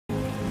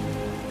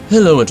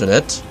Hello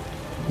Internet,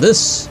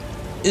 this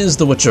is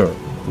The Witcher,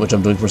 which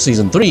I'm doing for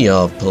Season 3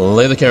 of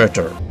Play the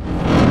Character.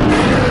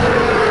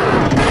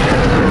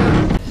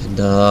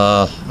 And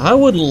I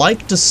would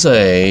like to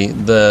say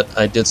that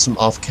I did some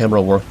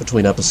off-camera work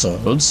between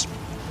episodes.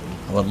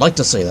 I would like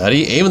to say that,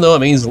 even though it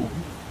means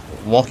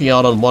walking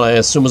out on what I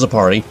assume is a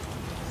party.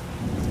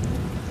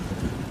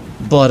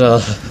 But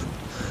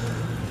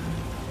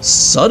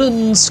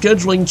sudden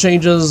scheduling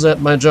changes at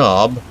my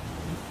job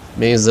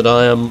means that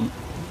I am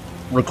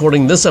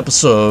recording this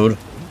episode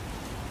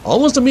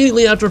almost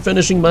immediately after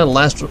finishing my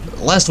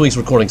last week's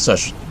recording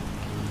session.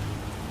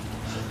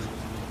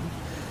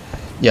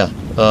 Yeah,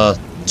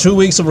 2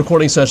 weeks of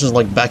recording sessions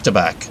like back to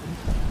back.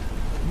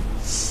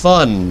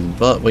 Fun,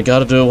 but we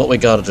gotta do what we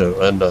gotta do.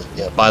 And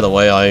yeah, by the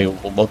way, I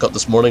woke up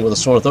this morning with a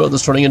sore throat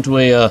that's turning into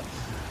a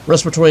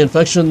respiratory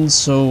infection,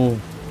 so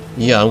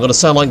yeah, I'm gonna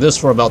sound like this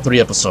for about 3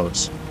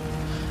 episodes.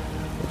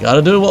 We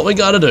gotta do what we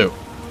gotta do.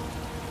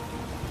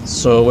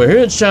 So we're here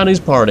at Shani's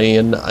party,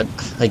 and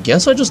I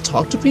guess I just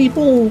talked to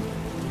people.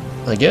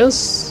 I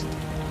guess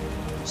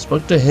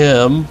spoke to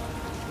him,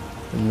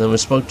 and then we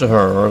spoke to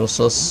her.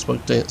 So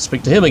speak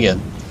to him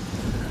again.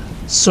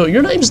 So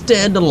your name's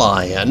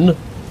Dandelion.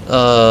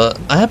 I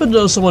happen to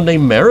know someone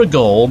named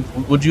Marigold.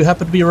 Would you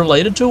happen to be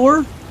related to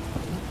her?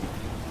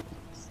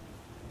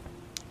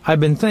 I've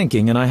been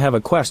thinking, and I have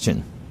a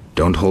question.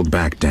 Don't hold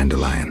back,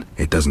 Dandelion.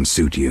 It doesn't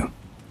suit you.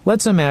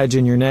 Let's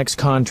imagine your next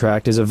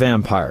contract is a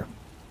vampire.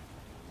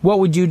 What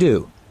would you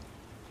do?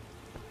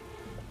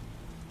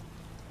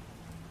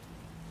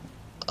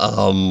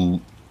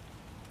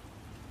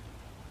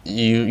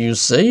 You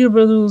say your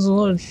business a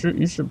lot.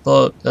 You should,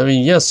 but I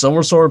mean, yes,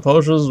 silver sword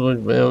potions.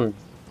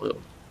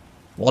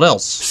 What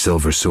else?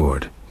 Silver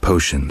sword,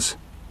 potions.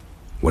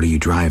 What are you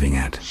driving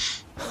at?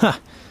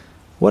 Ha!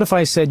 What if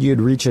I said you'd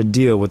reach a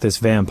deal with this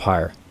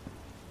vampire?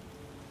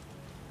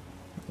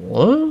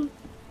 What?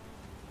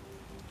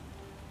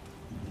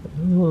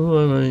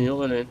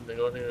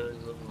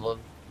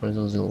 A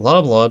lot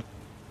of blood.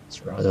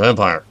 Surround the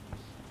vampire.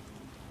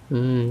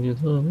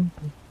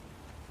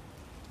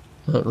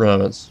 Not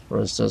rabbits, for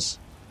instance.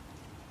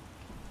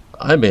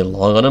 I'd be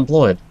long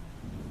unemployed.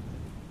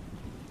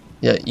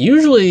 Yeah,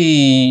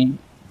 usually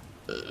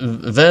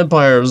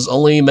vampires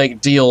only make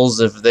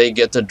deals if they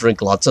get to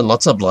drink lots and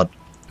lots of blood.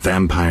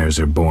 Vampires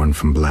are born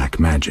from black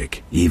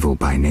magic, evil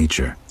by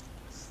nature.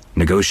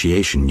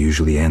 Negotiation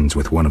usually ends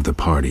with one of the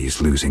parties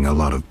losing a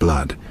lot of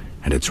blood,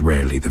 and it's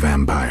rarely the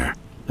vampire.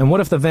 And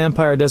what if the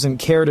vampire doesn't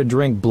care to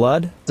drink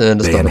blood? Then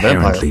it's they not a vampire.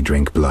 Inherently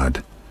drink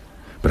blood.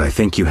 But I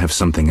think you have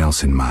something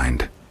else in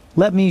mind.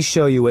 Let me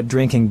show you what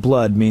drinking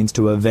blood means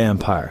to a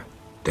vampire.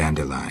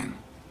 Dandelion.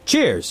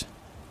 Cheers!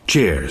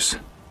 Cheers.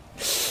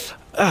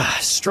 Ah,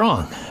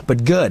 strong,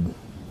 but good.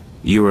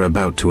 You were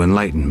about to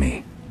enlighten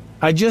me.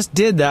 I just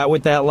did that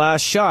with that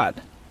last shot.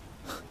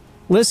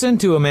 Listen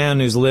to a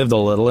man who's lived a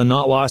little and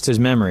not lost his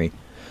memory.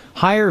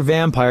 Higher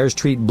vampires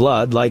treat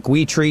blood like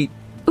we treat...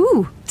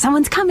 Ooh,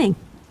 someone's coming.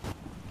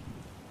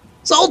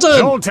 Zoltan!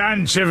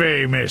 Zoltan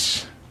Civet,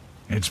 miss.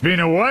 It's been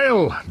a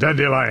while,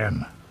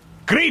 Dandelion.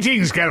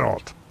 Greetings,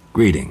 Geralt.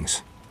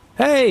 Greetings.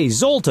 Hey,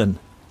 Zoltan!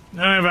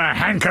 I've a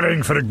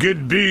hankering for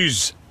good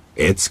booze.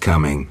 It's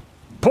coming.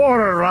 Pour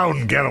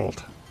around,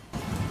 Geralt.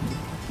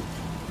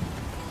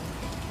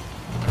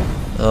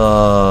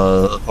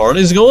 The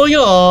party's going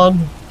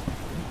on.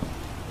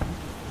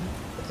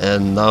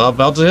 And I'm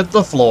about to hit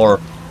the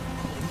floor.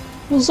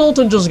 Well,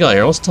 Zoltan just got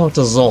here. Let's talk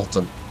to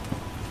Zoltan.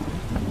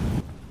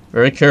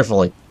 Very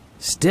carefully.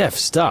 Stiff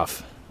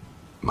stuff.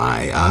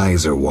 My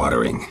eyes are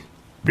watering.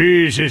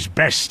 Booze is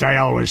best, I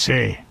always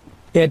say.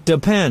 It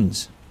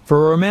depends.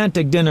 For a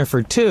romantic dinner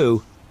for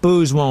 2,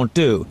 booze won't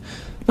do.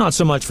 Not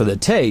so much for the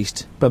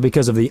taste, but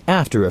because of the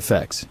after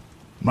effects.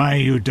 My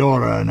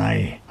Eudora and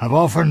I have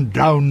often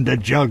downed a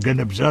jug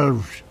and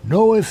observed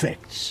no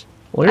effects.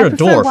 Well, you're I a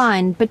prefer dwarf.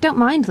 wine, but don't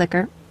mind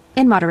liquor.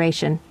 In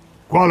moderation.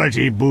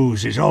 Quality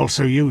booze is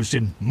also used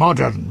in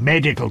modern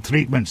medical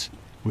treatments,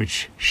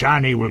 which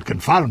Shani will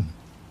confirm.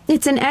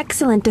 It's an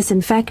excellent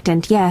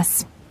disinfectant,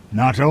 yes.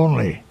 Not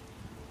only,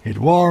 it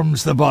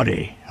warms the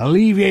body,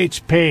 alleviates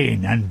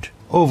pain, and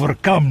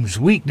overcomes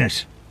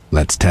weakness.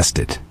 Let's test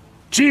it.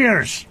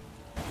 Cheers!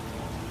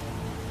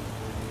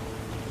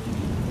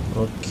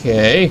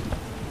 Okay.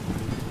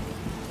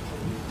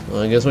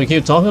 I guess we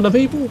keep talking to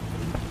people.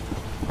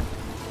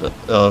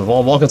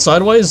 While walking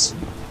sideways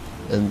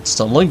and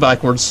stumbling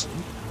backwards.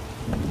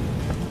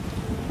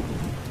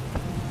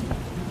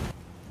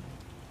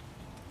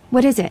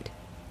 What is it?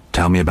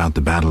 Tell me about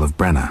the Battle of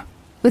Brenna.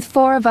 With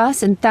 4 of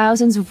us and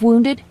thousands of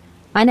wounded,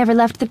 I never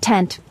left the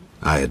tent.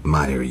 I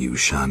admire you,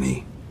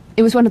 Shani.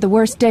 It was one of the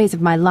worst days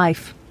of my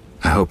life.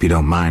 I hope you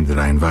don't mind that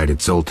I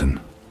invited Zoltan.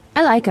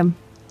 I like him.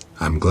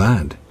 I'm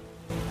glad.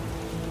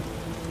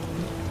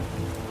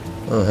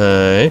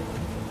 Okay.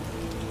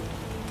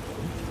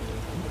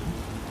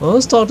 Well,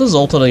 let's talk to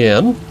Zoltan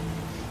again.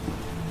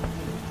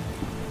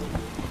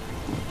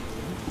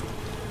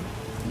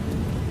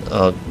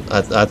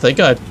 I think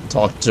I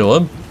talked to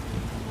him.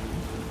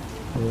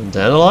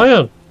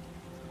 Dandelion.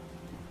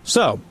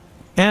 So,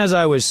 As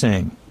I was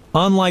saying,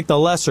 unlike the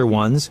lesser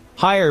ones,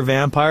 higher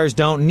vampires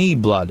don't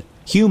need blood,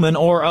 human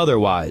or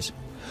otherwise.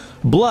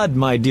 Blood,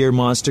 my dear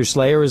monster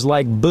slayer, is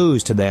like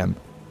booze to them.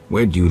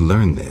 Where'd you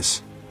learn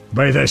this?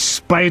 By the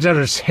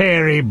spider's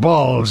hairy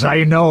balls,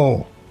 I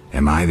know.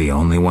 Am I the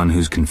only one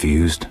who's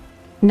confused?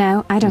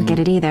 No, I don't get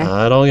it either.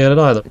 I don't get it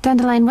either.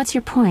 Dandelion, what's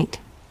your point?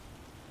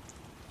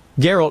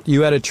 Geralt,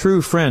 you had a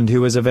true friend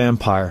who was a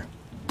vampire.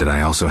 Did I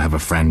also have a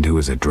friend who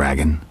was a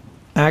dragon?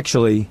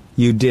 Actually,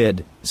 you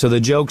did, so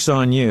the joke's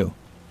on you.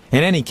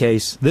 In any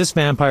case, this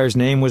vampire's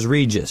name was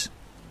Regis.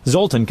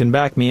 Zoltan can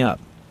back me up.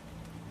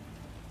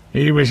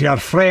 He was your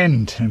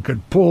friend and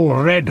could pull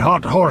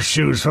red-hot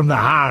horseshoes from the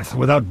hearth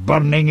without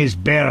burning his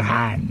bare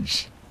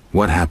hands.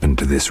 What happened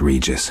to this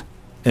Regis?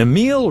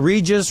 Emil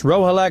Regis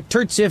Rohalak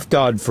Tertsif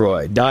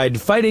Godfroy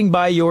died fighting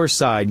by your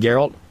side,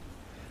 Geralt.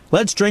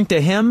 Let's drink to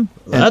him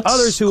and That's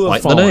others who have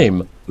quite the fallen.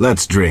 name.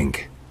 Let's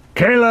drink.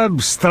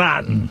 Caleb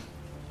Stratton.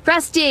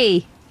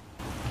 Rusty!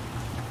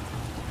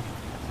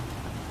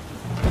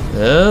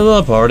 And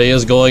the party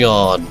is going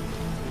on.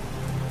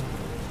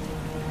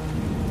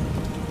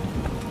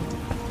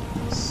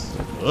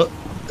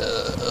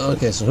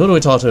 Okay, so who do we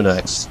talk to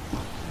next?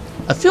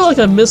 I feel like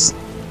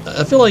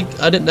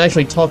I didn't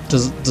actually talk to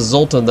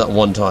Zoltan that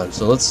one time,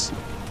 so let's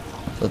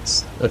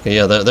okay,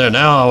 yeah, there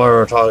now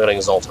we're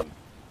targeting Zoltan.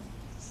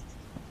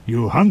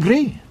 You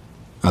hungry?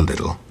 A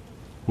little.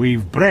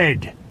 We've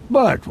bread,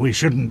 but we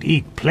shouldn't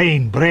eat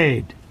plain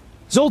bread.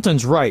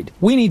 Zoltan's right.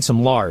 We need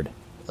some lard.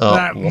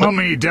 That What?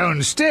 mummy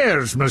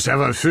downstairs must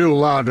have a full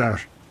larder.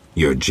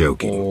 You're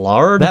joking.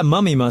 Lard? That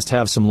mummy must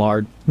have some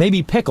lard.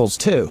 Maybe pickles,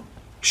 too.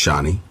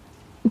 Shani?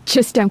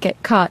 Just don't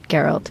get caught,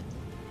 Geralt.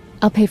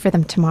 I'll pay for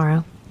them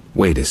tomorrow.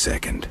 Wait a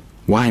second.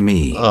 Why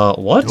me?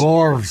 What?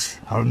 Dwarves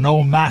are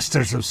no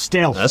masters of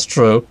stealth. That's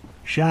true.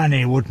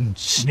 Shani wouldn't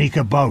sneak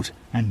about,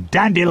 and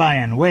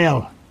Dandelion,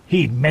 well,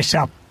 he'd mess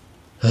up.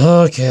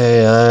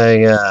 Okay,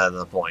 I got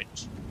the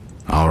point.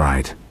 All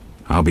right.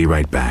 I'll be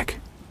right back.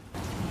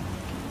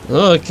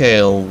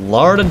 Okay,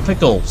 lard and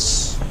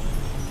pickles.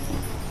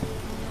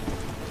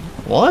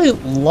 Why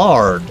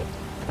lard?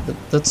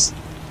 It's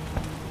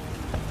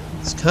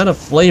kind of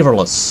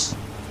flavorless.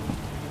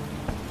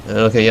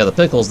 Okay, yeah, the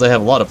pickles, they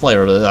have a lot of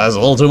flavor. That's a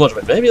little too much of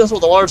it. Maybe that's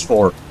what the lard's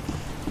for.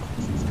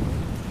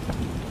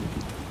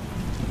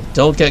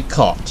 Don't get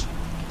caught.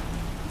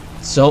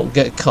 Don't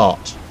get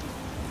caught.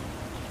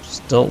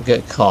 Just don't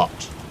get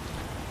caught.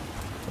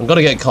 I'm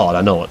gonna get caught,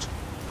 I know it.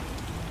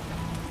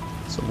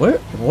 So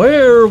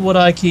where would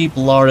I keep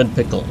lard and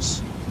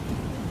pickles?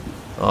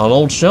 On an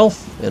old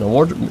shelf? In a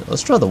wardrobe?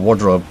 Let's try the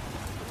wardrobe.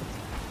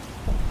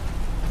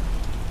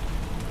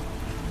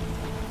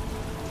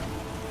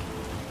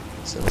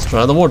 So let's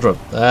try the wardrobe.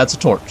 That's a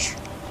torch.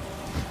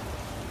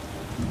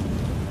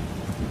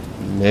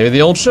 Maybe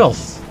the old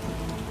shelf.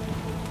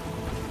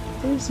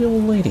 Where's the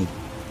old lady?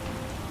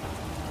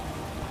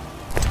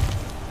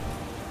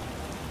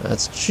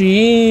 That's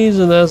cheese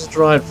and that's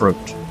dried fruit.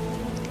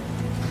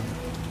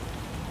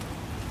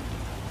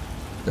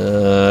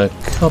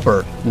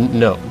 Cupboard.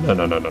 No.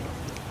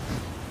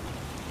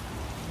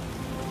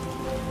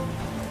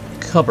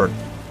 Cupboard.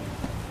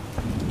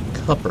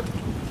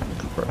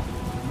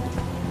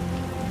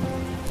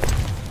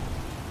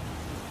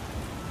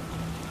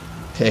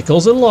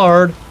 Pickles and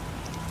lard.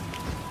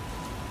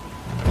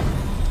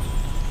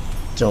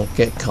 Don't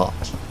get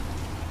caught.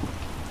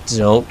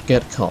 Don't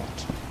get caught.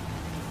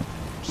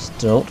 Just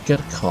don't get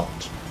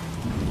caught.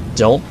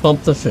 Don't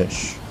bump the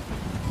fish.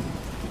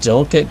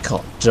 Don't get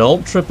caught.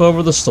 Don't trip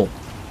over the stool.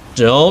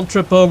 Don't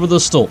trip over the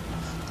stool.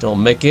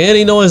 Don't make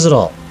any noise at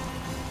all.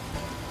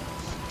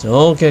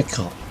 Don't get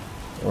caught.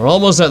 We're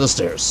almost at the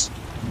stairs.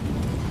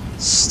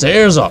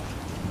 Stairs up.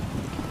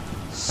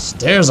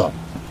 Stairs up.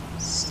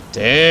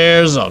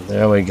 Stairs up.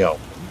 There we go.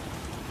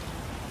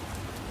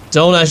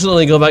 Don't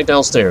accidentally go back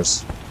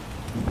downstairs.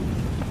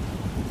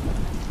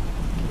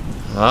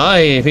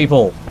 Hi,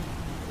 people.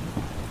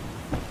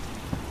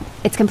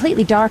 It's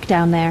completely dark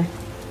down there.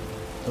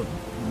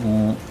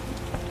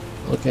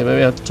 Okay,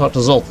 maybe I have to talk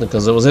to Zoltan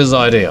because it was his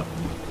idea.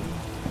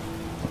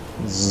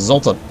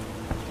 Zoltan.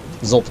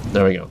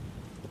 There we go.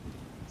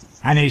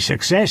 Any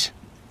success?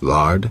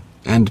 Lard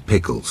and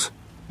pickles.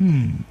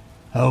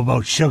 How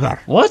about sugar?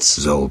 What?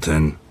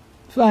 Zoltan.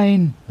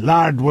 Fine,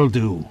 lard will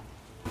do.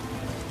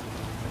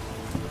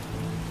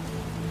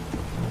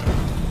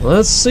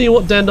 Let's see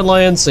what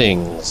Dandelion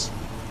sings.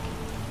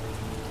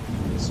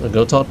 So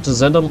go talk to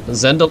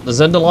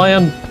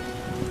Dandelion.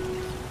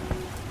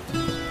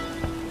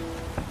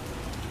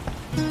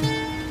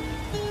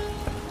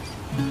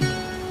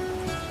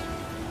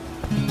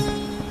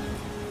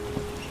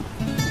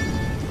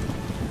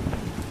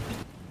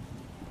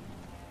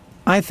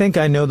 I think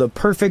I know the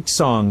perfect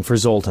song for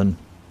Zoltan.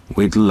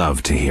 We'd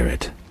love to hear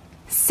it.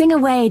 Sing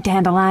away,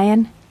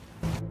 Dandelion.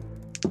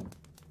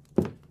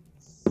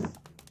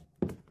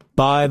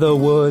 By the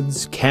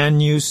woods can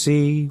you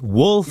see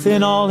Wolf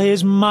in all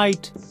his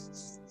might,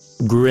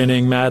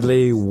 grinning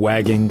madly,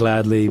 wagging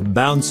gladly,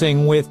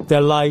 bouncing with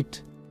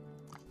delight.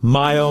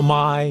 My oh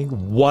my,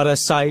 what a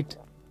sight!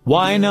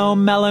 Why no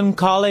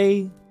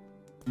melancholy?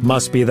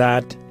 Must be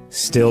that,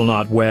 still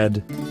not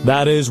wed.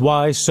 That is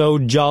why so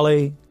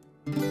jolly.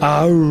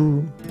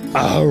 Ow,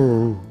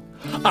 ow,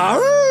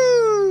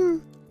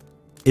 ow.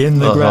 In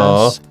the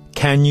grass,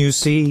 can you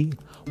see?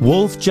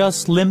 Wolf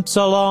just limps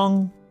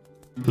along,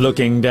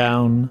 looking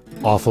down,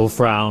 awful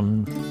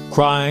frown,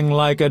 crying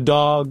like a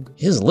dog.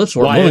 His lips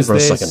weren't moving for a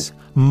second. Why is this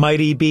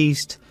mighty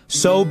beast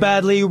so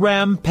badly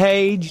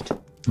rampaged?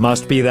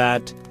 Must be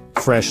that,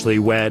 freshly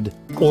wed,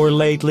 or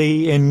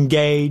lately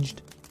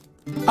engaged.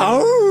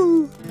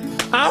 Ow!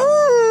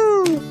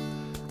 Ow!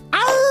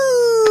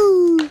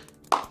 Ow!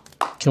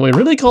 Can we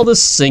really call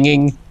this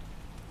singing?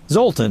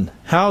 Zoltan,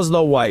 how's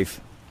the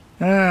wife?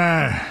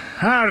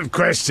 Hard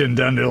question,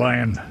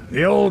 Dandelion.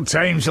 The old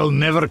times will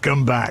never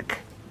come back.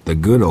 The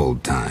good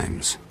old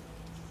times.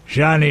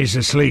 Shani's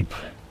asleep.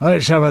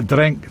 Let's have a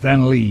drink,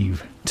 then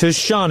leave. To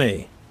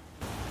Shani.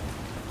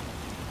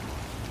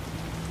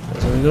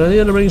 It's a good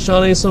idea to bring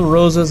Shani some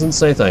roses and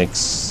say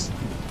thanks.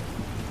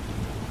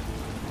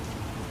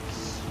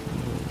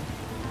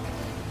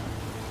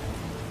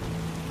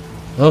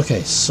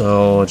 Okay,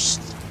 so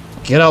just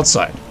get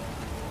outside.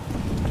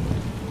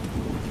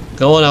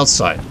 Going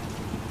outside.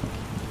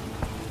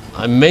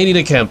 I may need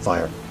a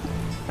campfire.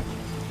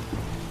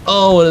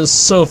 Oh, it is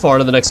so far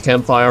to the next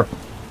campfire.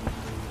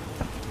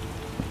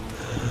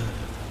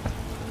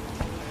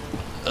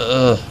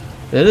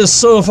 It is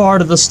so far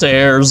to the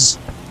stairs.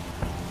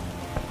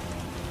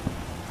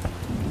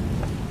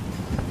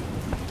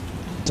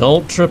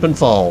 Don't trip and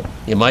fall.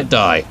 You might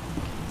die.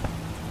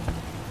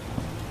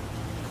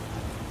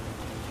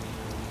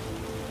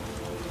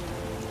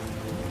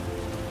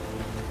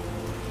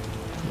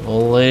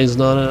 Old lady's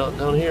not out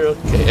down here.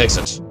 Okay,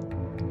 exit.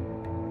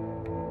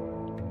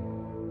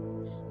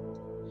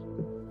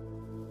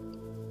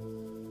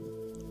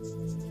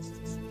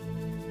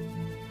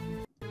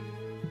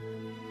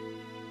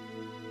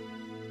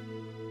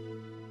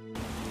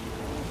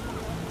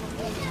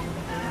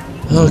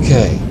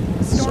 Okay,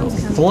 so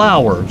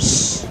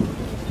flowers.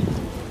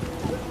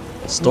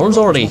 Storm's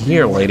already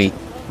here, lady.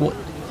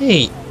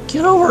 Hey,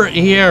 get over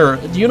here.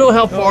 Do you know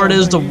how far it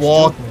is to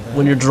walk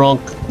when you're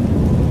drunk?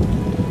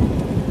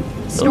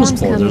 Notice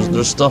board.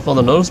 There's stuff on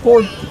the notice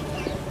board?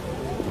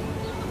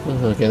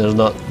 Okay, there's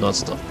not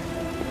stuff.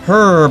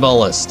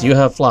 Herbalist. You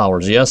have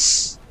flowers,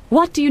 yes?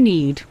 What do you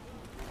need?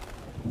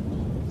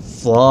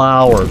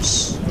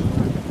 Flowers.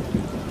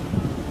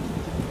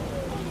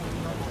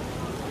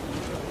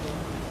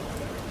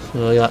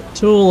 So I got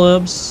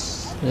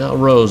tulips, I got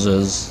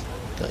roses,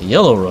 got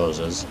yellow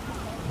roses,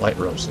 white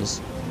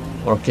roses,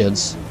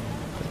 orchids,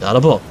 I got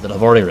a book that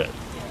I've already read.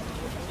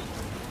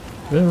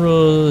 Red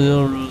rose,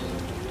 yellow rose.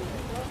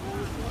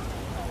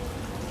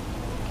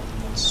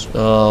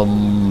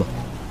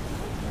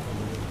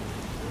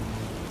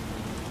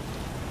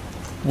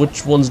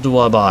 Which ones do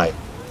I buy?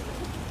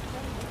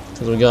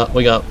 Because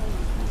we got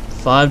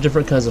 5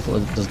 different kinds of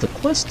flowers. Does the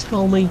quest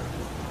tell me?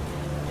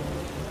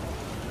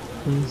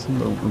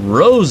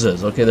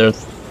 Roses. Okay, there are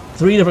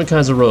 3 different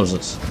kinds of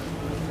roses.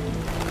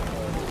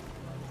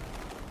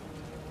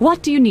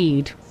 What do you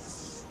need?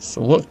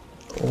 So what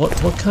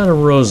kind of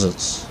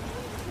roses?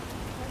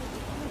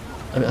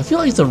 I mean, I feel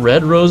like the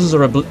red roses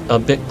are a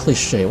bit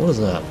cliche. What is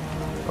that?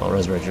 Oh,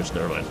 raspberry juice.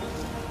 Never mind.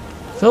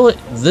 I feel like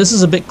this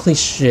is a bit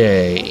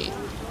cliche.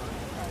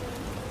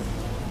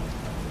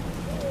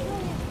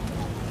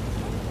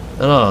 I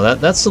don't know.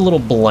 That's a little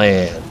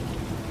bland.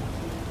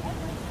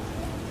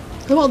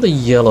 How about the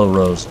yellow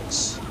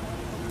roses?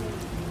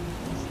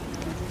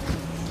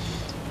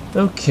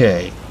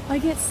 Okay. I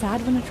get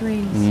sad when it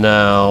rains.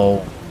 Now,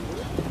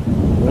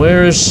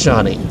 where is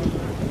Shani?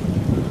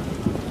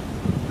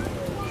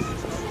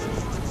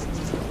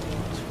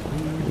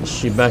 Is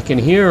she back in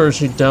here or is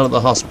she down at the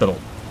hospital?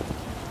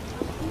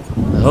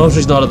 I hope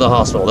she's not at the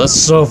hospital. That's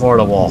so far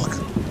to walk.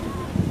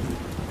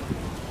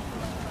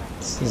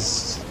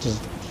 Just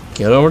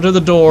get over to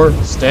the door.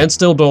 Stand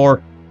still,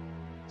 door.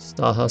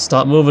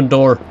 Stop moving,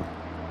 door.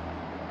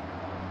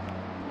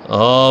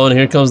 Oh, and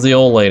here comes the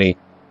old lady.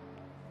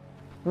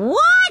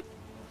 What?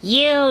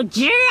 You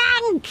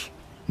drunk?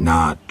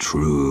 Not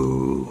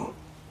true.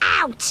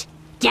 Out!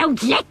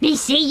 Don't let me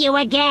see you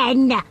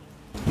again!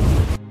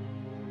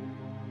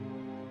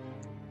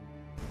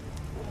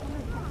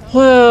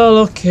 Well,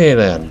 okay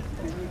then.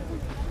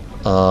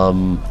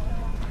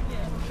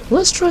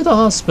 Let's try the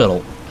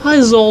hospital.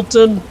 Hi,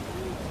 Zoltan.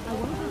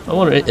 I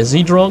wonder, is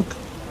he drunk?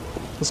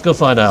 Let's go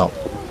find out.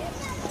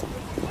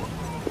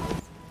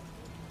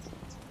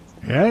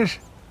 Yes?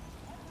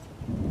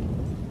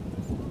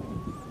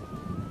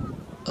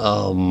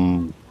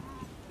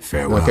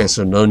 Farewell. Okay,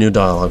 so no new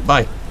dialogue.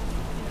 Bye.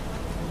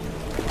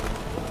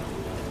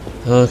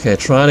 Okay,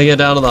 trying to get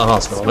down to the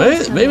hospital.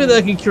 Maybe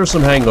that can cure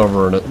some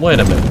hangover in it. Wait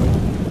a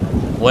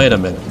minute. Wait a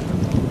minute.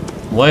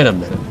 Wait a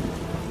minute.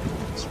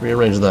 Let's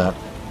rearrange that.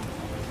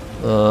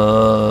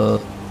 Yeah,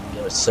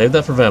 save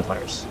that for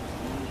vampires.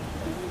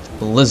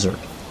 Blizzard.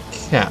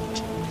 Cat.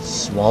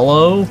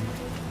 Swallow.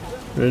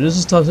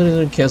 Reduces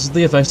toxicity and cancels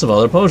the effects of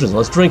other potions.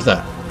 Let's drink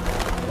that.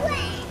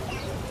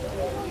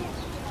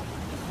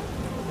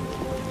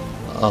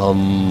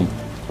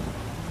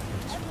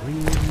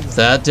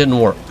 That didn't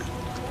work.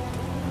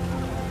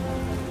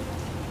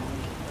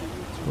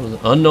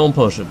 Unknown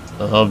potion.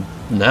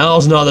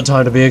 Now's not the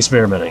time to be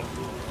experimenting.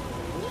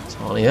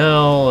 Tawny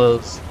Owl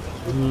is...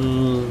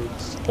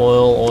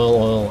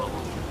 oil.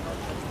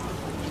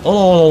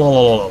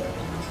 Oil.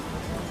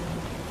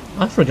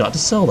 I forgot to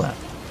sell that.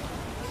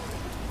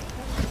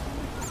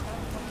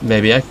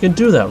 Maybe I can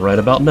do that right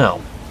about now.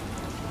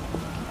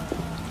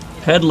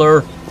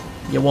 Peddler,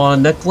 you want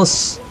a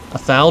necklace? I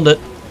found it.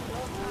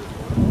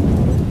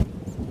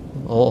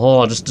 Oh,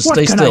 hold on, just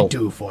stay still. What can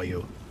I do for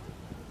you?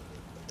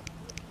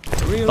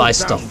 Buy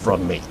stuff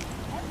from me.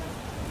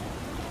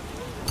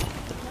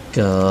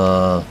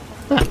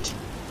 That.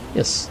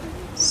 Yes.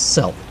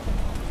 Sell.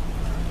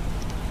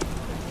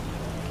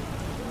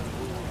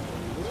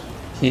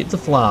 Keep the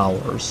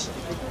flowers.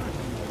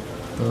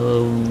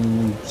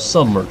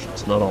 Some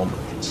merchants, not all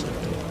merchants.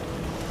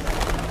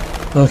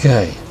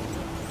 Okay.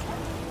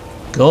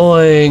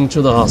 Going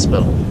to the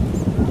hospital.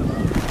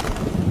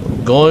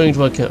 Going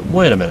to a camp.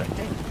 Wait a minute.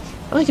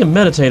 I can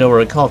meditate over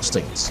at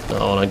Kalkstein's.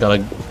 Oh, and I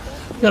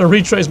gotta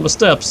retrace my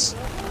steps.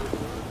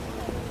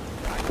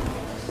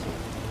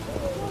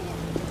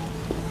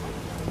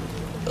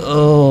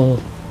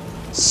 Oh,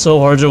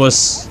 so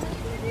arduous.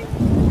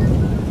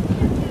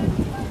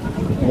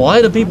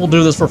 Why do people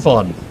do this for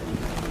fun?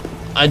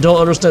 I don't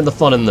understand the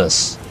fun in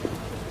this.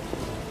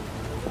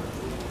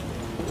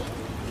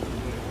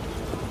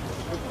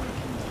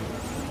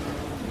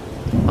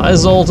 Hi,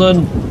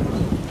 Zoltan.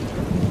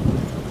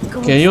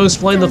 Can you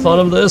explain the fun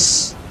of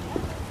this?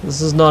 This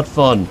is not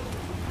fun.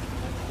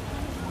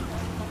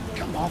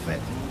 Come off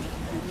it.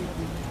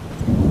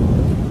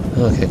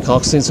 Okay,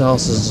 Kalkstein's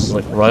house is just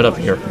like right up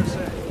here.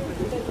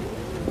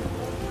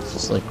 It's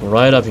just like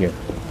right up here.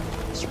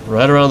 It's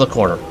right around the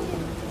corner.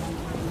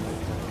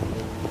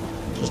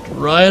 Just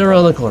right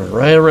around the corner,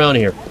 right around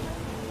here.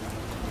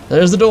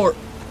 There's the door.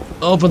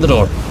 Open the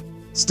door.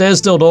 Stand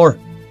still, door.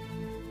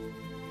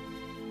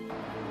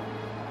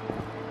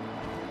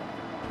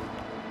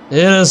 It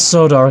is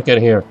so dark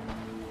in here.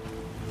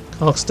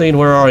 Kalkstein,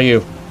 where are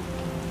you?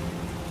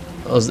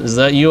 Oh, is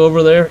that you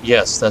over there?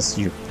 Yes, that's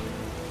you.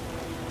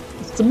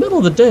 It's the middle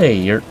of the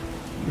day.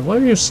 Why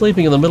are you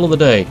sleeping in the middle of the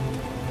day?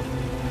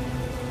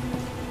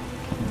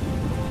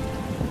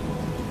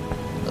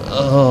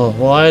 Oh,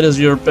 why does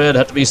your bed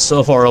have to be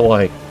so far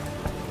away?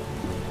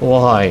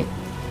 Why?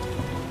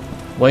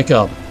 Wake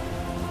up.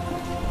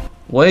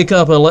 Wake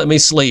up and let me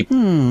sleep.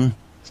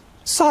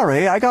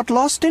 Sorry, I got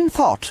lost in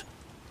thought.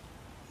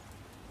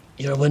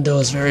 Your window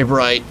is very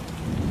bright.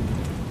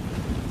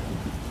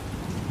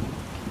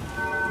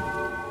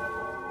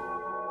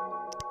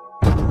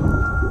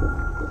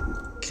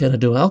 Can I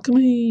do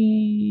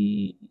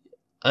alchemy?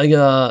 I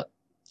got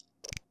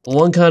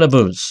one kind of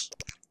booze.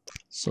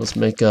 So let's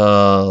make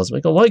a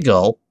white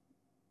gull.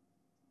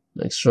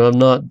 Make sure I'm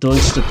not doing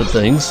stupid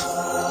things.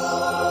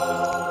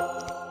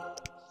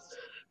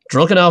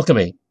 Drunken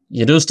alchemy.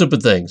 You do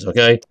stupid things,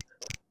 okay?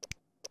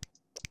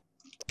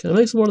 Can I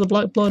make some more of the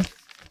black blood?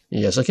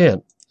 Yes, I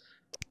can.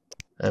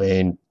 I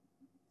mean,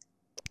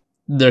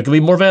 there could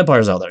be more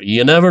vampires out there.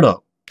 You never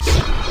know.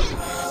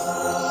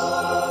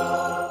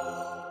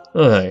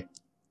 Okay.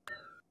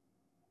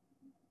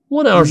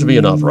 1 hour should be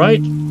enough,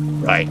 right?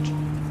 Right.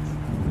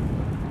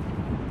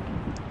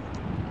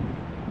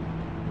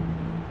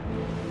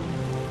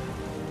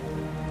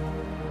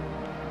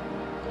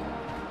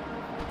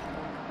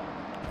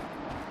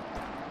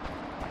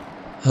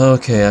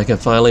 Okay, I can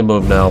finally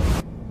move now.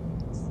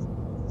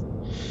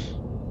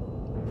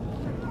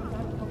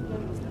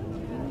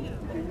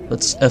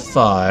 Let's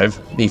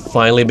F5, me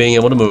finally being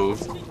able to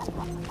move.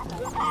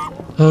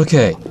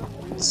 Okay,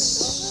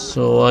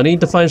 so I need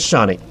to find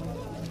Shani.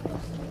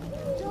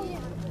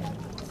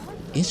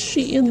 Is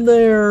she in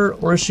there,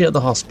 or is she at the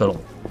hospital?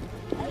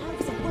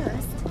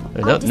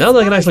 Right, now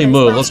that I can actually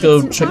move, let's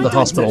go check the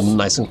hospital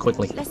nice and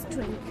quickly.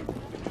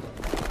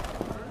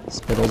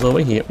 Hospital's over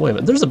here. Wait a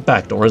minute, there's a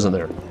back door, isn't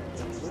there?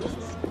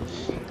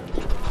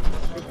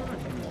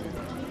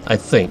 I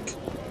think.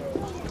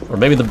 Or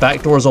maybe the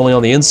back door is only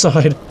on the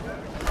inside.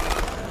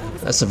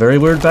 That's a very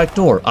weird back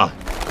door. Ah,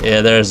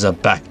 yeah, there's a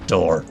back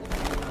door.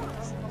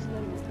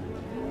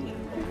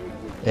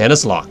 And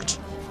it's locked.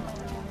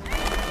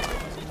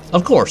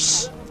 Of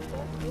course.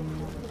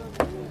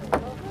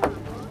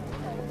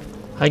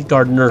 Hi,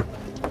 gardener.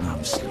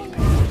 I'm sleeping.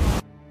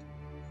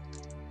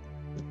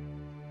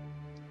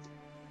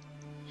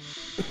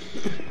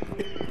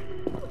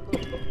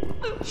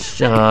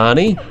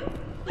 Shani.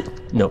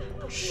 Nope.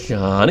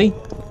 Shani.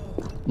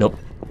 Nope.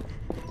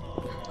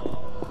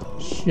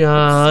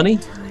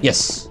 Shani.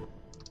 Yes.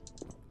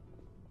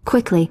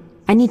 Quickly,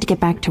 I need to get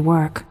back to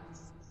work.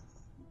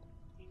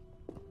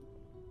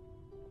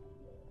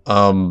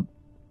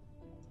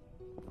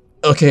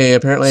 Okay,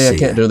 apparently I See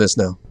can't ya. do this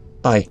now.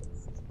 Bye.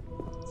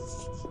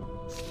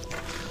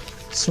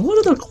 So what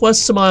other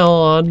quests am I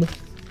on?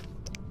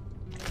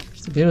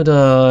 The game of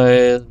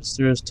die,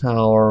 mysterious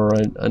tower.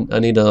 I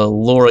need to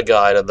lure a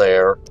guy to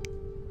there.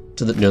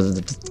 To the near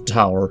the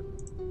tower.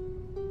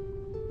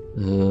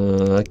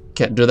 I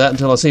can't do that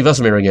until I see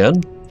Vesemir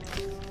again.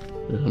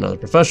 Another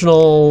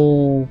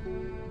professional.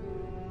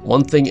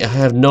 One thing, I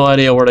have no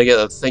idea where to get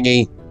a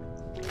thingy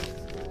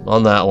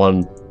on that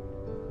one.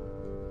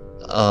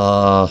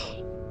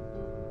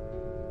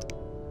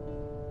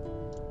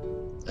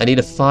 I need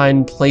to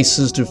find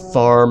places to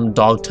farm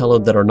dog tallow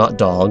that are not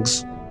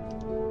dogs.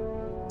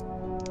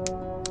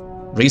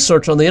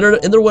 Research on the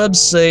interwebs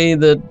say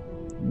that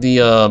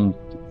the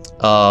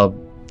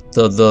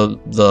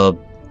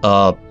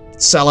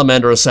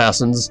salamander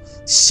assassins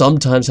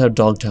sometimes have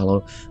dog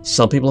tallow.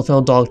 Some people have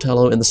found dog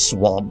tallow in the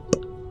swamp.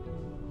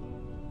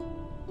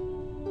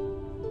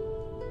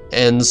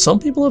 And some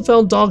people have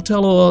found dog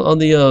tallow on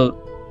the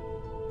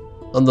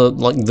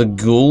like the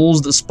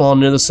ghouls that spawn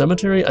near the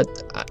cemetery.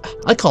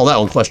 I call that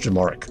one question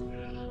mark.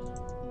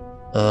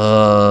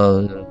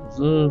 The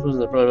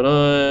private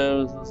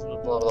eye,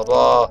 blah blah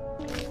blah.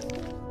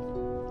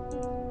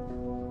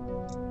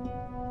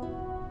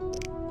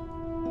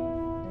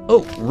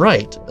 Oh,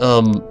 right.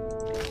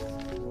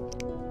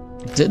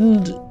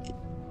 Didn't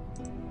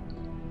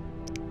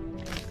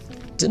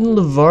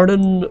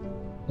Levarden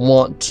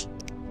want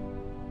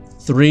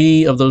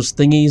 3 of those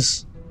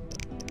thingies?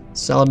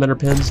 Salamander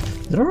pins?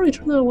 Did I already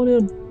turn that one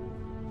in?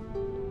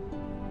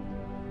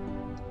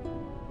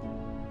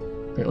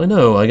 Apparently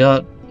no, I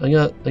got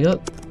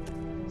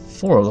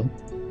 4 of them.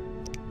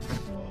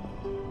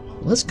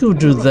 Let's go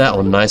do that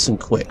one nice and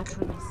quick.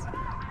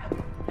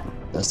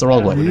 That's the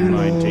wrong way.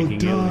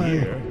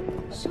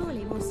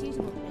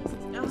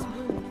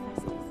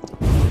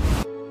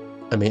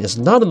 I mean, it's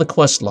not in the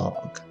quest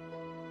log,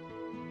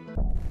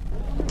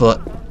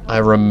 but I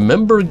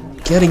remember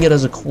getting it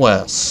as a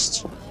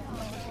quest,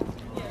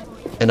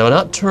 and I've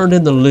not turned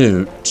in the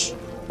loot,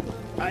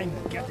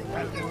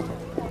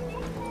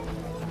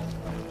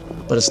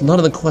 but it's not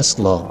in the quest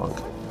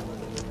log.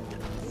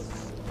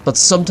 But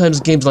sometimes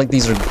games like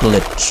these are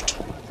glitched,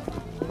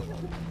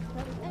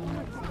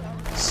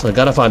 so I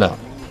gotta find out.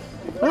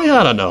 I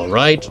gotta know,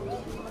 right?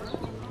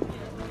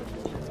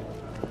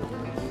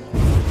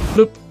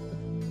 Bloop.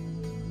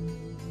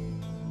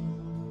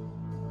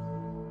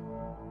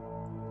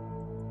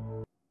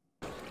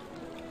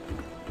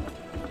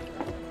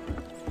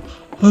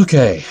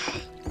 Okay.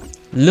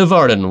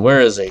 Levarden,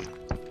 where is he?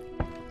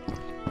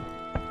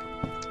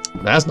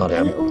 That's not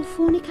him. A little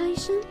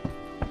fornication?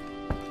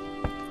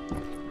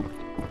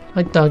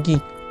 Hi,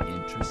 doggy.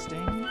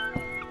 Interesting.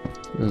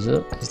 Is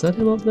that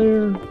him up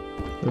there?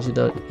 Or is he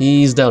down?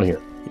 He's down here.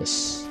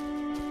 Yes.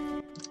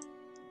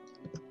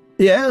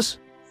 Yes?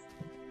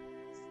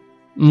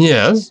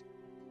 Yes.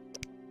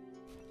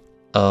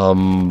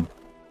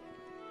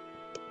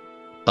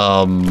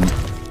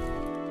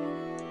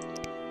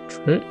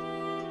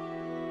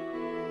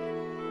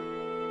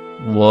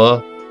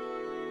 What?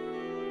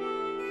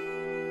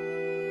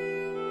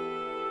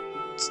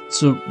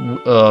 So,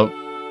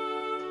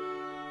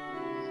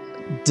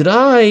 did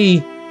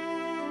I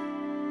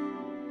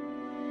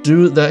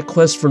do that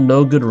quest for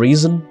no good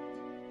reason?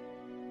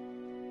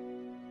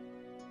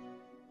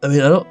 I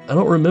mean, I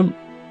don't remember.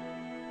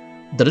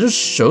 Did I just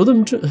show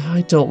them to?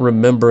 I don't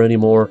remember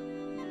anymore.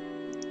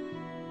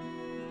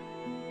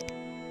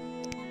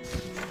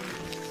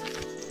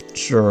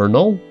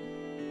 Journal.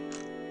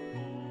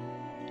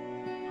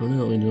 What the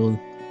hell are we doing?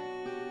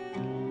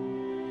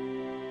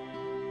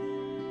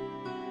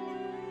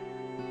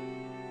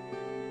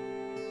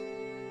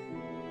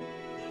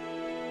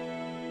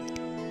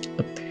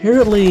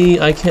 Apparently,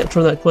 I can't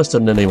turn that quest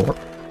in anymore.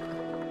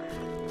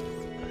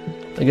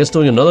 I guess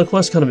doing another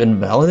quest kind of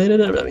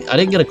invalidated it? I mean, I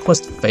didn't get a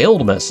quest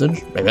failed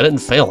message. Maybe I didn't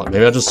fail it.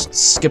 Maybe I just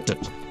skipped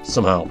it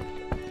somehow.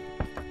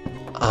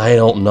 I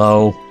don't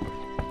know.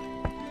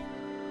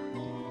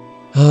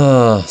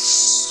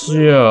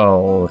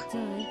 So...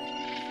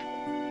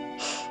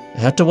 I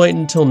have to wait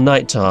until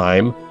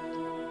nighttime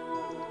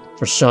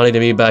for Shani to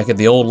be back at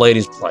the old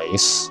lady's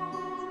place.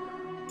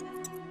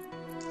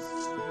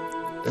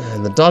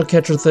 And the dog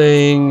catcher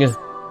thing...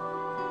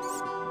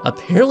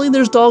 Apparently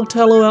there's dog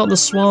tallow out in the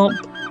swamp.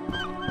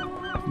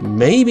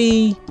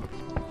 Maybe...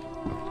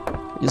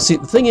 You see,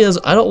 the thing is,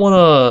 I don't want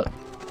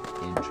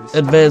to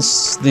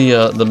advance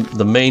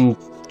the main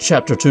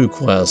Chapter 2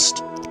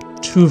 quest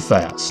too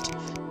fast,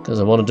 because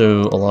I want to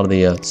do a lot of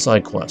the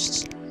side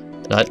quests.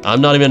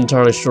 I'm not even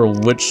entirely sure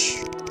which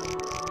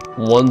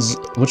one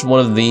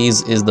of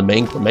these is the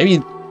main.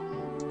 Maybe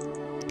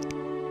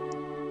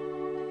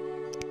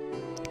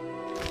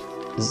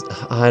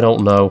I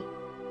don't know.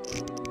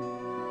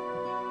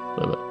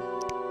 Wait a minute.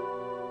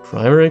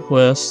 Primary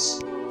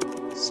quests,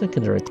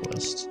 secondary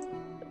quests.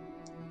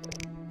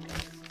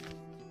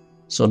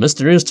 So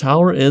Mysterious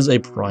Tower is a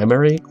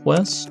primary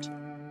quest,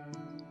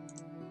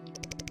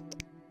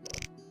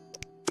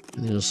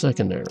 and there's a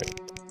secondary.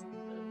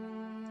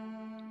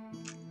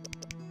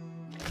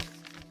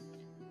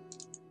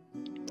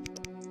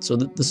 So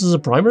this is a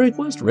primary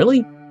quest?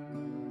 Really?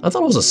 I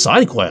thought it was a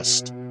side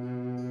quest.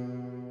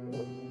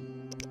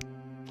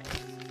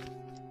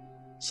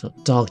 So,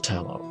 dog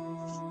tallow.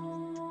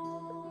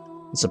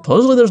 And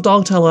supposedly there's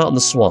dog tallow out in the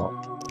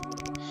swamp.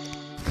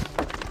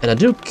 And I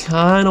do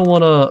kind of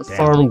want to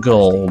farm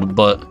gold,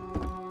 but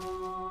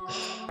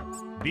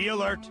Be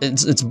alert.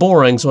 it's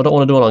boring, so I don't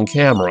want to do it on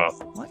camera.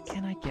 What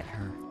can I get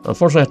her?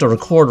 Unfortunately, I have to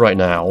record right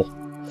now.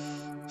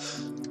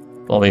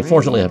 Well, I mean,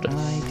 fortunately, I have to.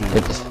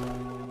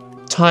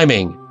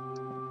 Timing.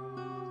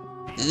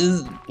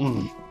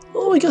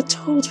 Oh, we got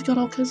toads. We got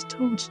all kinds of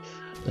toads.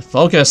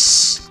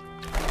 Focus.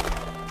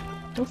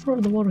 How far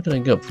in the water can I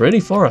go? Pretty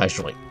far,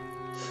 actually.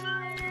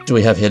 Do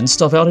we have hidden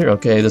stuff out here?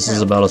 Okay, this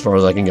is about as far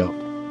as I can go.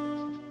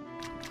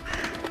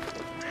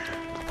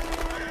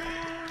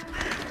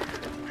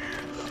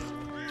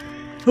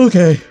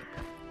 Okay.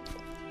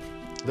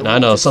 And I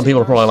know some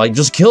people are probably like,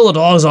 just kill the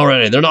dogs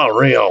already. They're not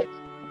real.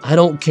 I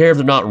don't care if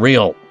they're not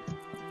real.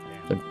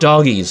 They're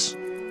doggies.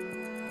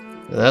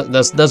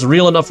 That's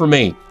real enough for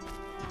me.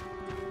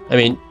 I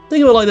mean,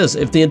 think of it like this.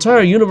 If the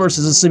entire universe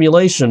is a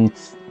simulation,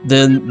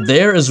 then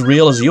they're as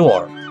real as you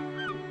are.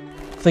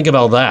 Think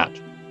about that.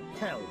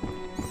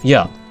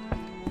 Yeah.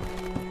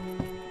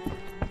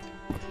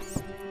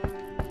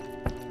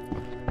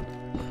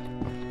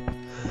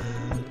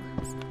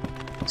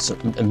 So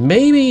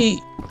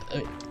maybe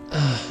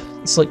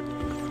it's like,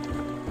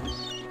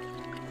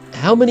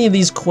 how many of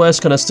these quests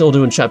can I still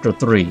do in Chapter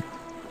 3?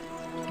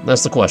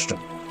 That's the question.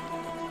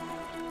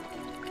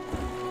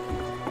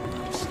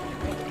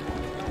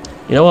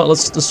 You know what?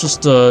 Let's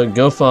just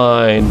go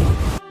find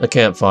a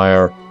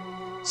campfire,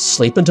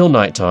 sleep until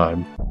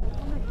nighttime,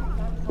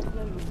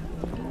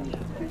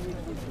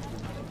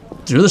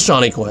 do the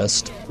Shani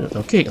quest.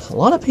 Okay, a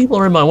lot of people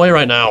are in my way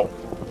right now.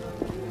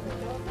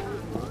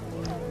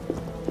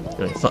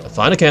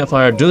 Find a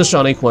campfire, do the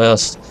Shani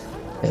quest,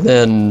 and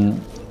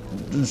then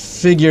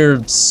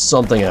figure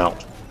something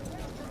out.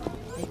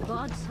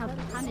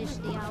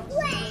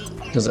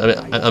 Because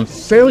I'm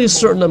fairly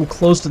certain I'm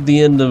close to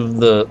the end of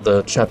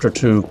the Chapter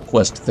 2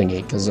 quest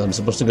thingy, because I'm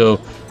supposed to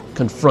go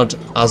confront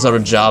Azar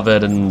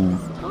Javed and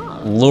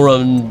lure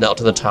him out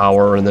to the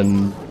tower, and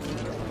then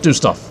do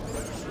stuff.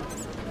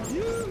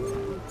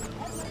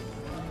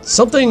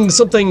 Something,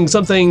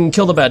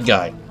 kill the bad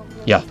guy.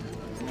 Yeah,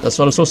 that's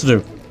what I'm supposed to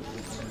do.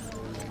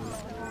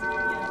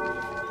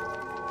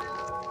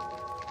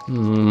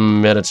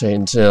 Meditate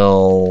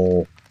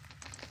until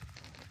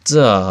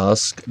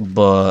dusk,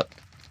 but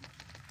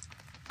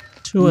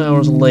 2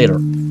 hours later.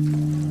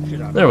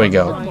 There we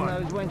go.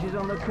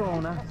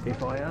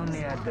 If I only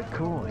had the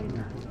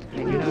coin.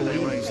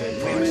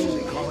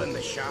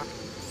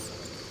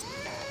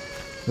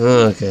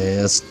 Okay,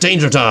 it's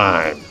danger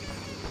time.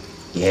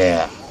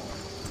 Yeah.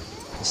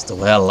 That's the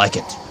way I like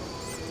it.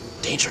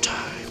 Danger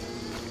time.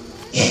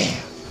 Yeah.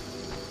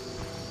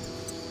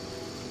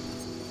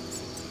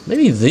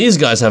 Maybe these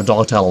guys have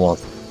dog tallow on.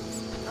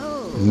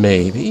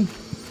 Maybe.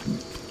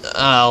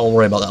 I'll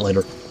worry about that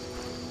later.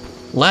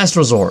 Last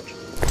resort.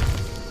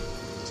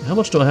 So how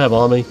much do I have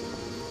on me?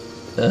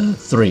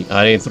 3.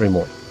 I need 3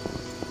 more.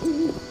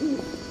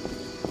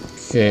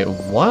 Okay,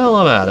 while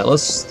I'm at it,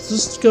 let's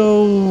just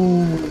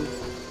go...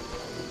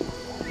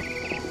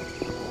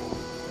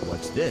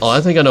 What's this? Oh, I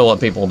think I know what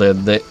people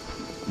did.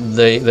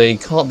 They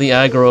caught the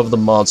aggro of the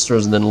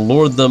monsters and then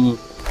lured them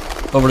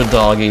over to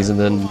doggies and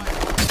then...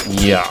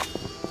 yeah.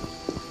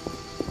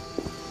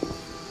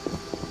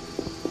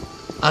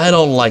 I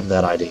don't like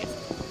that idea.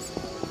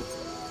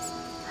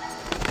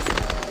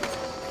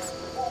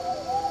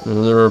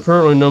 There are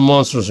apparently no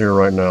monsters here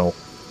right now.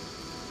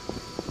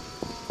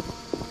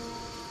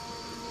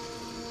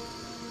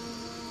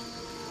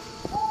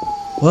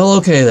 Well,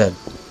 okay then.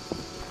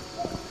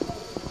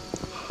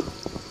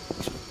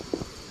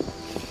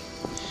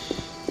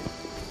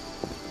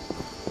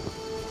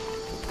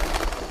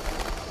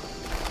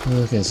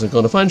 Okay, so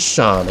going to find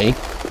Shani.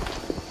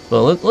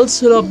 Well, let's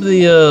hit up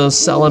the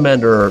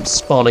salamander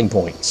spawning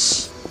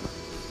points.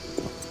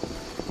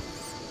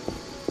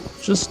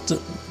 Just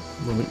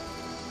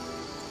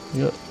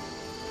yeah,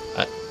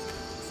 I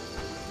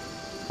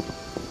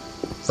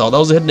thought that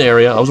was a hidden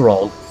area. I was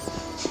wrong.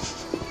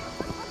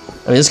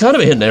 I mean, it's kind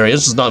of a hidden area.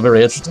 It's just not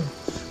very interesting.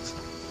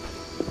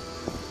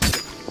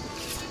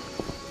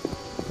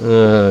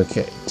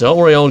 Okay, don't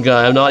worry, old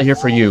guy. I'm not here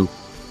for you.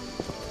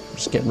 I'm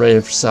just getting ready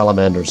for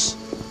salamanders.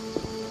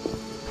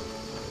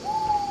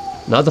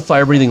 Not the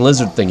fire-breathing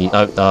lizard thingy,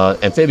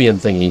 amphibian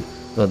thingy,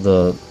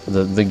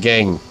 the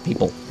gang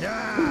people.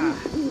 Yeah.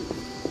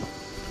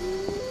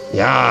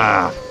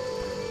 Yeah.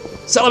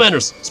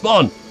 Salamanders,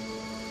 spawn.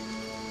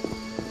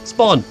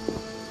 Spawn.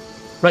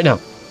 Right now.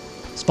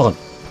 Spawn.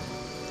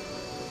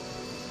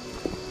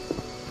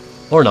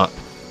 Or not.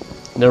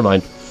 Never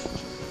mind.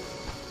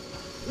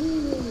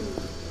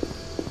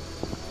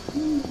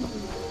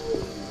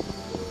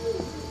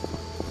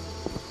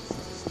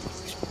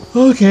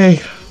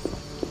 Okay.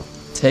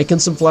 Taking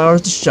some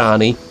flowers to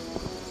Shani.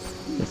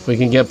 If we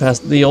can get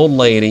past the old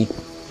lady.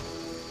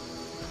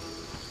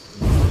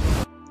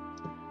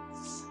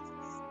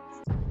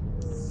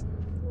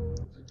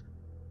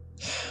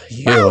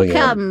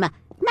 Welcome!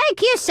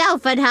 Make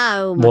yourself at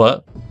home!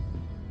 What?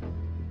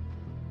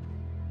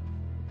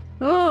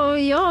 Oh,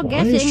 you're Why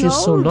is getting she old,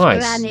 so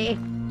nice? Granny.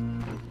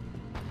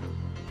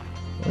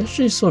 Why is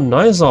she so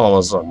nice all of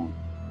a sudden?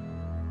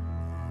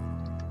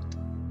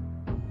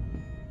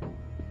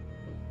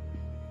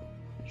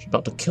 She's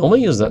about to kill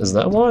me? Is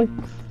that why?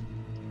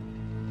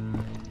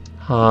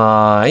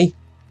 Hi.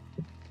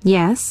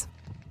 Yes?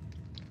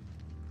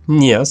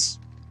 Yes.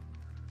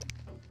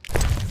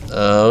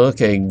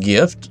 Okay,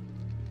 gift.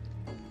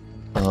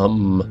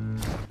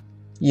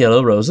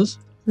 Yellow roses.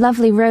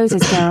 Lovely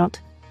roses, Geralt.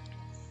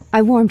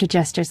 I warm to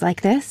gestures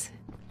like this.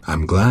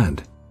 I'm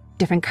glad.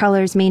 Different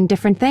colors mean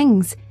different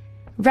things.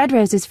 Red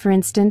roses, for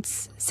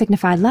instance,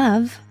 signify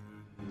love.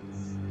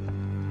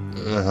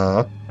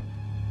 Uh-huh.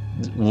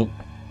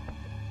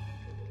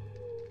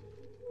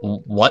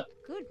 What?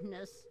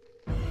 Goodness.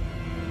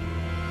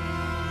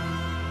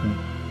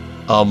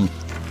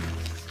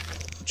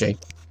 Jay.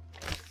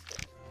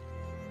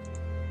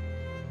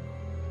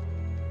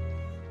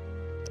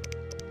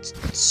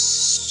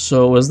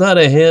 So is that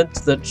a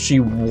hint that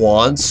she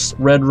wants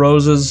red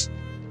roses?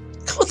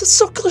 Come on, that's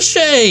so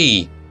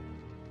cliche!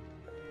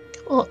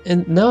 Come on,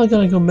 and now I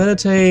gotta go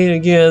meditate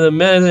again and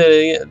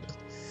meditate again.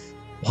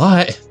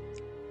 Why?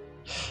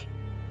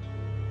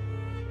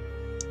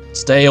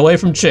 Stay away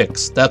from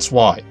chicks, that's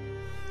why.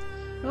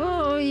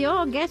 Oh,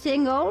 you're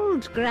getting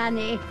old,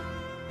 Granny.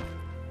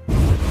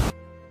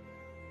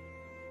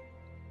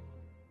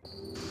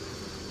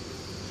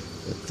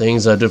 The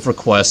things I do for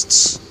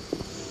quests.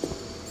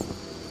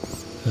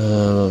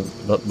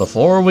 But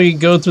before we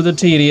go through the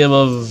tedium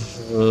of...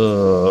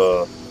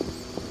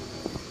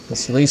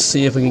 let's at least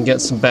see if we can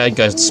get some bad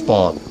guys to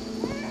spawn.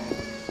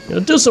 You know,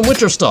 do some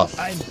Witcher stuff.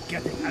 I'm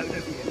getting out of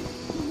here.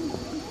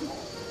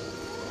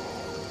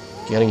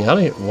 Getting out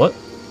of here? What?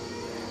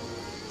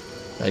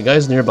 Bad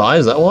guys nearby?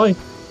 Is that why?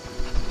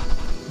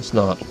 It's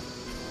not.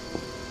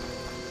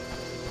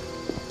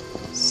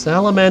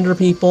 Salamander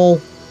people.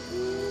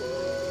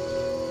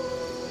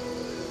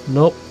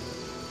 Nope.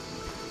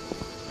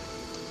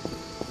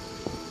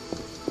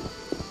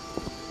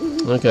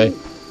 Okay.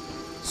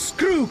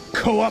 Screw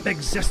co-op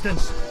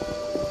existence.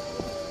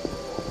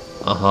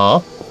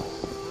 Uh-huh.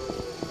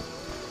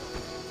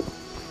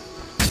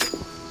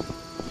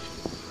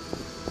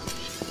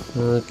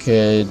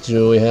 Okay,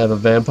 do we have a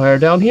vampire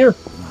down here?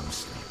 I'm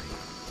sleepy.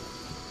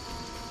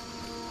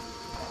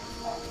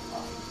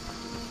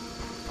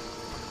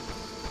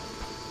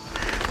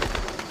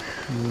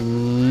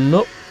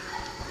 Nope.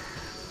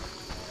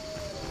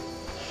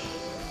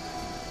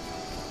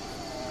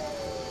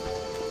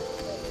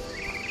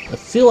 I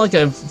feel like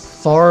I've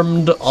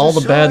farmed all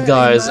the bad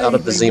guys out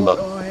of the Zima.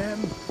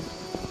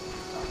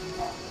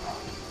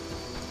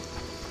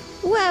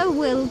 Where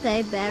will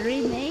they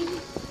bury me?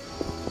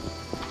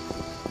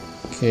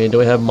 Okay, do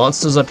we have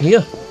monsters up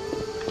here?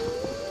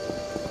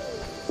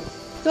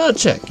 Gotta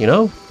check, you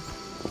know?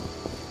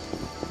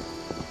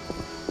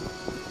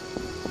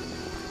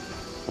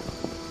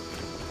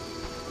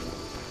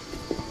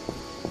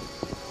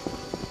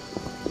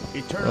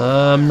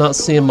 I'm not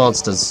seeing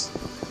monsters.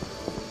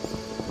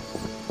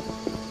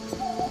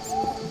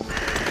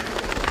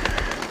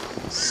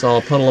 Saw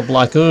a puddle of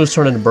black ooze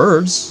turn into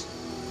birds.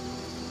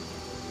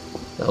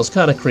 That was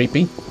kind of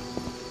creepy.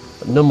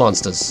 But no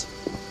monsters.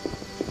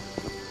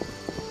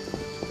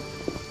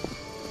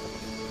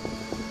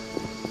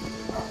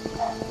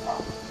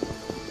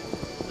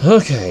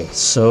 Okay,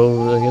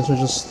 so I guess we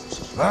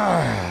just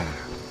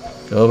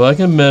go back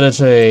and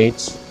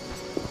meditate.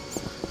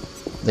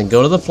 Then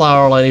go to the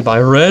flower lady, buy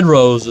red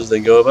roses,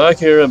 then go back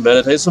here and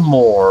meditate some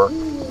more.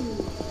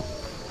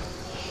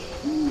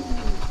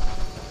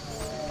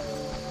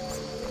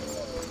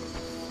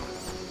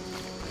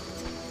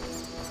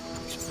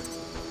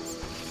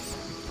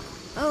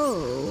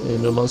 Oh. Okay,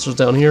 no monsters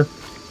down here?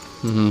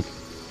 Mm-hmm.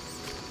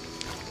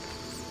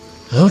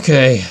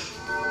 Okay.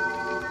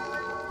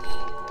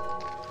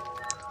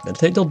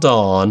 Meditate till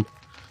dawn.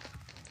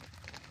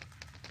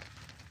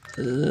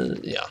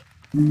 Yeah.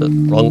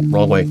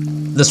 Wrong way.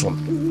 This one.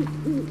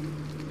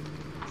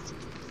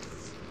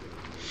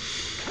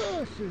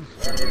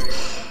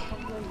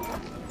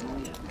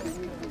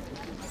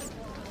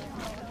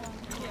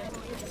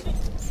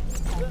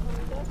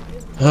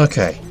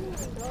 Okay.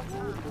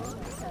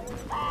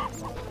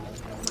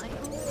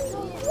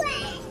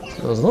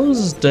 As long as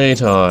it's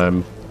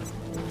daytime.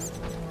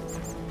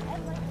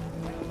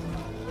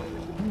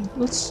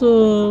 Let's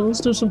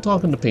do some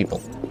talking to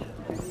people.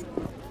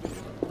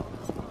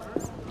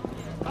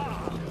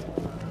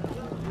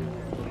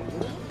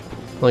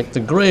 Like the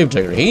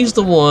gravedigger, he's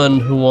the one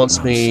who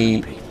wants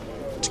me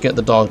to get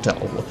the dog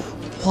towel.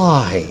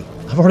 Why?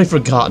 I've already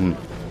forgotten.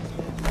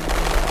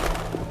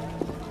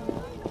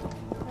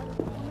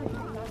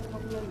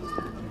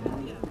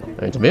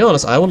 I mean, to be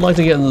honest, I would like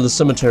to get into the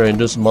cemetery and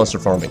do some monster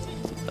farming.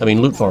 I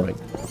mean, loot farming.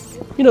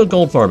 You know,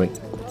 gold farming.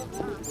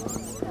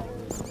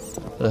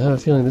 But I have a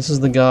feeling this is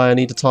the guy I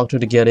need to talk to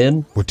get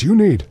in. What do you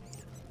need?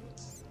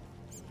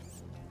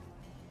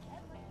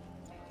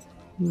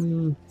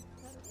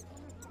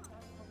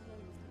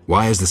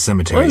 Why is the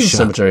cemetery Why is the shut?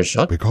 cemetery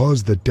shut?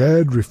 Because the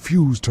dead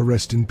refuse to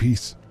rest in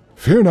peace.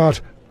 Fear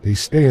not, they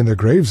stay in their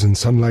graves in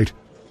sunlight.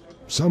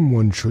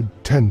 Someone should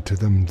tend to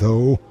them,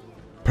 though.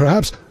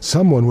 Perhaps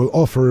someone will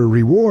offer a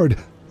reward,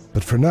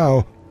 but for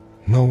now,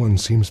 no one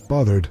seems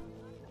bothered.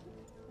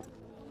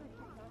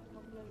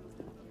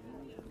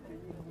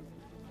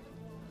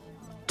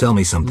 Tell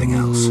me something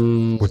else.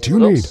 What do you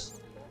need?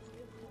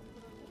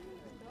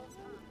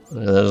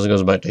 This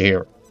goes back to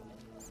here.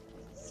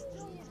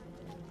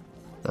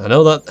 I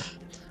know that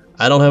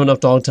I don't have enough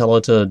dog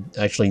talent to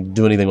actually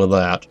do anything with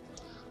that.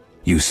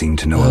 You seem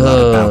to know a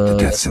lot about the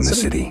deaths in the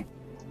city.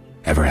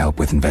 Ever help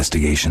with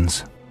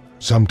investigations?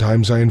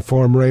 Sometimes I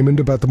inform Raymond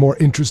about the more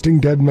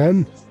interesting dead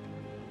men.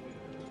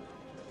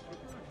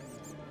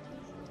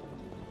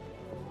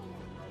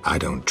 I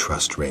don't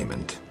trust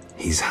Raymond.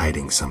 He's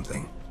hiding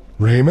something.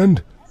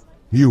 Raymond?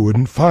 You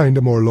wouldn't find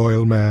a more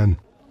loyal man.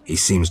 He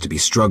seems to be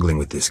struggling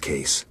with this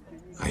case.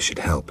 I should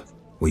help.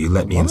 Will you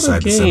let me A lot inside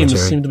of the games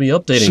cemetery? seem to be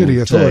updating City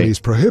today. authorities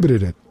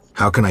prohibited it.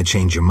 How can I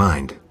change your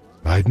mind?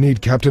 I'd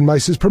need Captain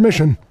Mice's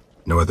permission.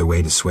 No other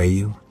way to sway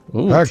you?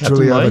 Ooh,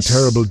 Actually, Captain I have a Mice.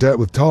 terrible debt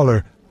with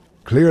Toller.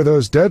 Clear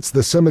those debts,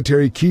 the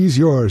cemetery key's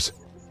yours.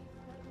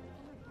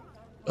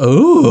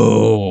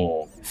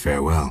 Ooh.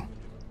 Farewell.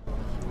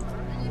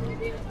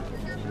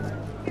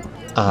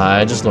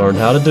 I just learned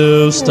how to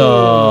do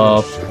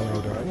stuff.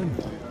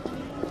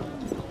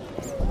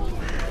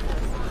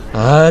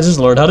 I just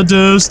learned how to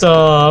do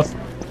stuff.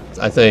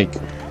 I think.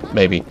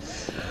 Maybe.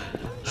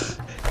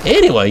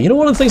 Anyway, you know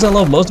one of the things I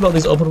love most about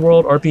these open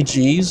world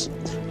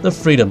RPGs? The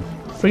freedom.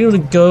 Freedom to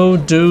go,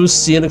 do,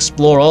 see, and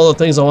explore all the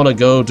things I want to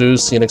go, do,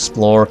 see, and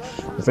explore.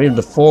 The freedom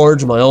to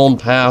forge my own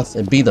path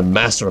and be the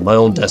master of my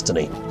own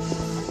destiny.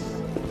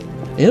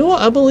 You know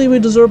what? I believe we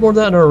deserve more of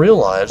that in our real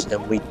lives,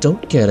 and we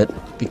don't get it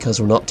because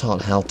we're not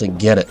taught how to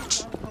get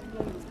it.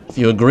 If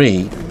you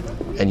agree,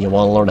 and you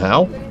want to learn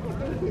how,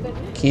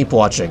 keep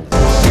watching.